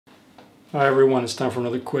Hi everyone, it's time for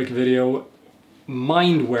another quick video.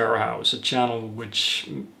 Mind Warehouse, a channel which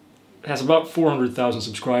has about 400,000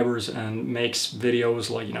 subscribers and makes videos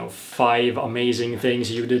like, 5 amazing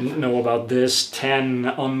things you didn't know about this, 10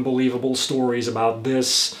 unbelievable stories about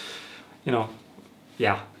this,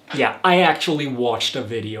 yeah, I actually watched a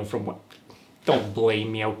video from what, don't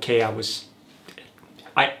blame me, okay,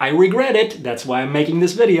 I regret it, that's why I'm making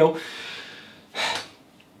this video.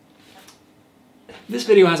 This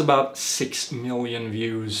video has about 6 million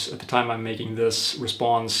views at the time I'm making this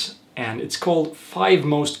response, and it's called 5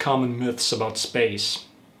 Most Common Myths About Space.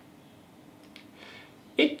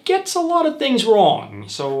 It gets a lot of things wrong,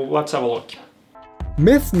 so let's have a look.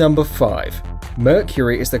 Myth number 5.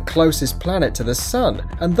 Mercury is the closest planet to the Sun,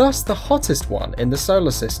 and thus the hottest one in the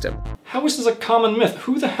solar system. How is this a common myth?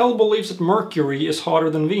 Who the hell believes that Mercury is hotter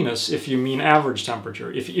than Venus if you mean average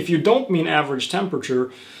temperature? If you don't mean average temperature,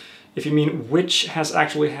 if you mean which has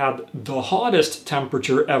actually had the hottest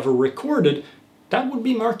temperature ever recorded, that would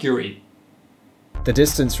be Mercury. The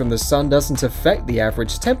distance from the Sun doesn't affect the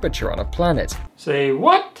average temperature on a planet. Say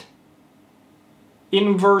what?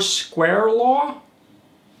 Inverse square law?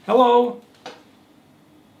 Hello?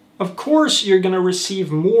 Of course you're gonna receive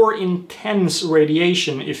more intense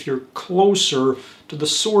radiation if you're closer to the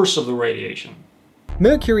source of the radiation.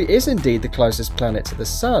 Mercury is indeed the closest planet to the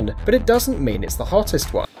Sun, but it doesn't mean it's the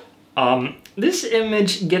hottest one. This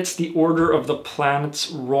image gets the order of the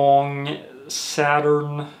planets wrong.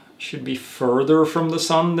 Saturn should be further from the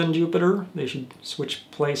Sun than Jupiter. They should switch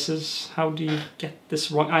places. How do you get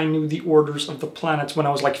this wrong? I knew the orders of the planets when I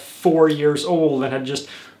was like 4 years old and had just,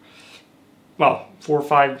 well, 4 or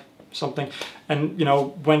 5 something, and,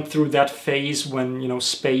 went through that phase when,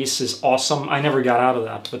 space is awesome. I never got out of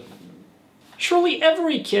that, but surely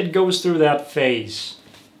every kid goes through that phase.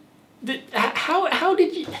 How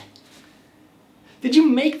did you... Did you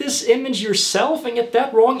make this image yourself and get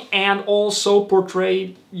that wrong, and also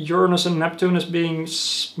portray Uranus and Neptune as being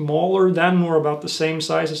smaller than or about the same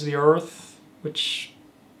size as the Earth? Which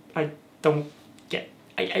I don't get.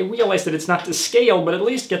 I realize that it's not to scale, but at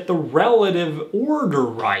least get the relative order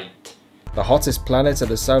right. The hottest planet of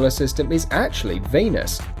the solar system is actually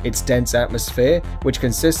Venus. Its dense atmosphere, which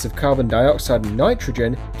consists of carbon dioxide and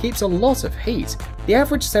nitrogen, keeps a lot of heat. The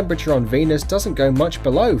average temperature on Venus doesn't go much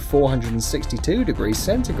below 462 degrees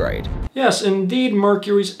centigrade. Yes, indeed,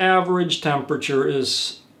 Mercury's average temperature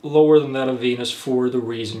is lower than that of Venus for the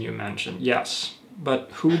reason you mentioned, yes. But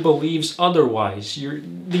who believes otherwise?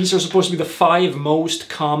 These are supposed to be the 5 most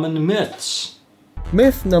common myths.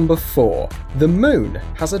 Myth number 4. The moon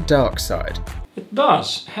has a dark side. It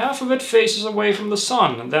does. Half of it faces away from the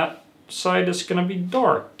sun, and that side is gonna be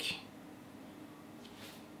dark.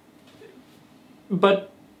 But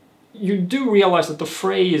you do realize that the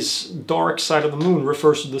phrase dark side of the moon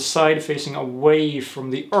refers to the side facing away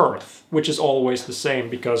from the Earth, which is always the same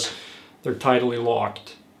because they're tidally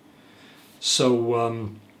locked.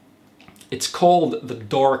 So, it's called the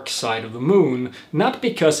dark side of the moon, not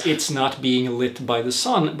because it's not being lit by the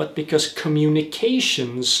sun, but because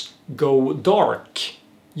communications go dark.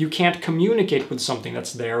 You can't communicate with something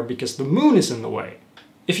that's there because the moon is in the way.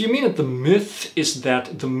 If you mean that the myth is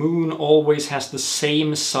that the moon always has the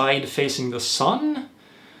same side facing the sun,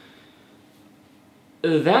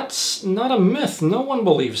 that's not a myth. No one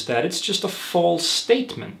believes that. It's just a false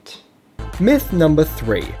statement. Myth number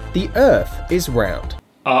 3. The Earth is round.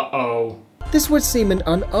 Uh-oh. This would seem an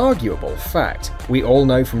unarguable fact. We all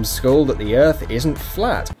know from school that the Earth isn't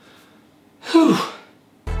flat. Whew.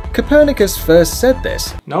 Copernicus first said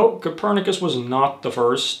this. No, Copernicus was not the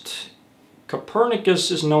first.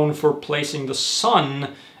 Copernicus is known for placing the sun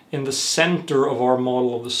in the center of our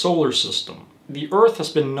model of the solar system. The Earth has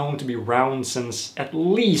been known to be round since at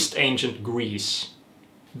least ancient Greece.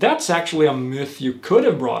 That's actually a myth you could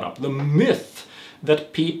have brought up. The myth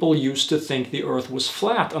that people used to think the Earth was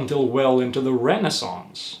flat until well into the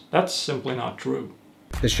Renaissance. That's simply not true.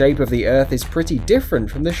 The shape of the Earth is pretty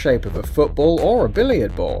different from the shape of a football or a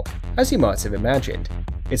billiard ball, as you might have imagined.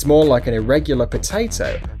 It's more like an irregular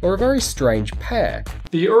potato or a very strange pear.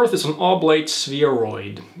 The Earth is an oblate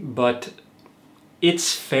spheroid, but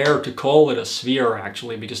it's fair to call it a sphere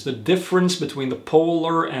actually, because the difference between the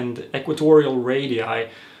polar and equatorial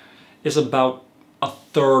radii is about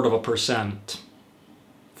 1/3%.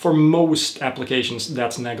 For most applications,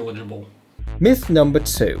 that's negligible. Myth number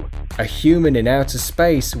 2. A human in outer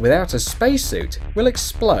space without a spacesuit will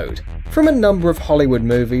explode. From a number of Hollywood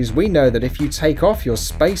movies, we know that if you take off your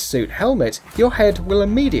spacesuit helmet, your head will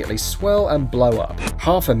immediately swell and blow up.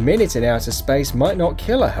 Half a minute in outer space might not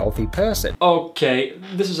kill a healthy person. Okay,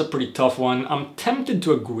 this is a pretty tough one. I'm tempted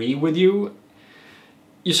to agree with you.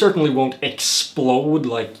 you certainly won't explode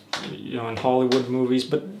like, you know, in Hollywood movies,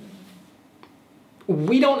 but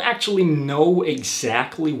we don't actually know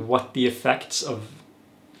exactly what the effects of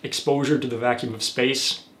exposure to the vacuum of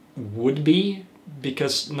space would be,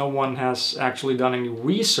 because no one has actually done any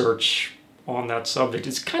research on that subject.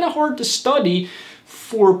 It's kind of hard to study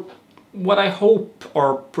for what I hope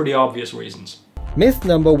are pretty obvious reasons. Myth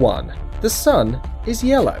number 1. The Sun is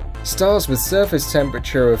yellow. Stars with surface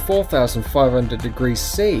temperature of 4,500 degrees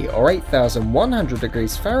C or 8,100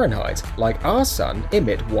 degrees Fahrenheit, like our Sun,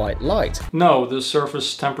 emit white light. No, the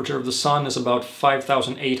surface temperature of the Sun is about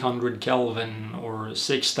 5,800 Kelvin or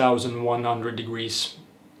 6,100 degrees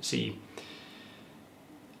C.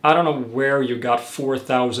 I don't know where you got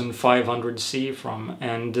 4,500 C from,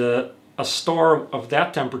 and a star of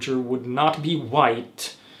that temperature would not be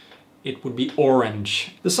white, it would be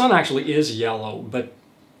orange. The Sun actually is yellow, but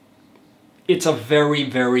it's a very,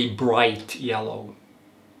 very bright yellow.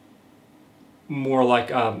 More like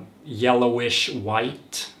a yellowish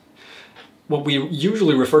white. What we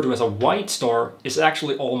usually refer to as a white star is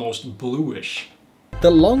actually almost bluish. The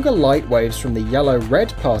longer light waves from the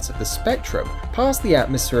yellow-red part of the spectrum pass the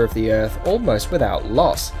atmosphere of the Earth almost without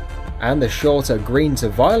loss, and the shorter green to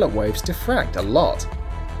violet waves diffract a lot.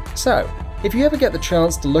 So, if you ever get the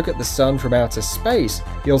chance to look at the Sun from outer space,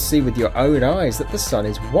 you'll see with your own eyes that the Sun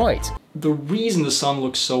is white. The reason the Sun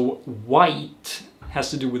looks so white has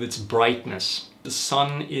to do with its brightness. The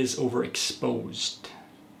Sun is overexposed.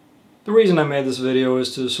 The reason I made this video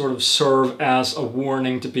is to sort of serve as a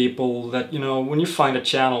warning to people that, you know, when you find a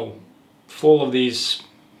channel full of these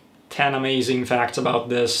 10 amazing facts about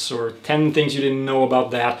this, or 10 things you didn't know about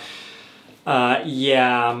that,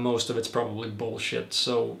 yeah, most of it's probably bullshit,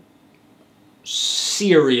 so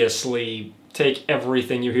seriously take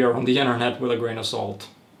everything you hear on the internet with a grain of salt.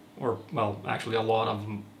 Or, well, actually a lot of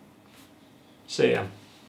them. See ya.